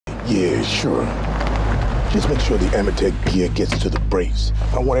Yeah, sure. Just make sure the Amatec gear gets to the brakes.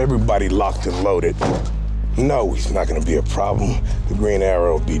 I want everybody locked and loaded. No, he's not gonna be a problem. The Green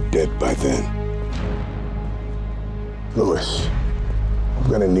Arrow will be dead by then. Lewis,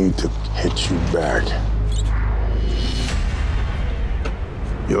 I'm gonna need to hit you back.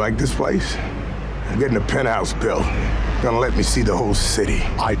 You like this place? I'm getting a penthouse built. Gonna let me see the whole city.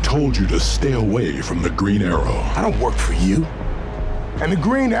 I told you to stay away from the Green Arrow. I don't work for you. And the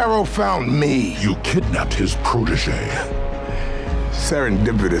Green Arrow found me. You kidnapped his protege.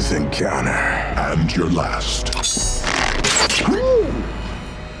 Serendipitous encounter. And your last.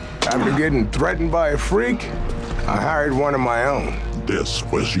 After getting threatened by a freak, I hired one of my own. This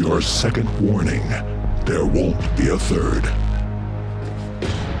was your second warning. There won't be a third.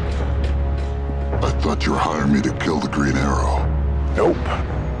 I thought you were hiring me to kill the Green Arrow. Nope.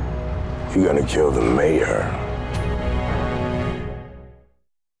 You're gonna kill the mayor.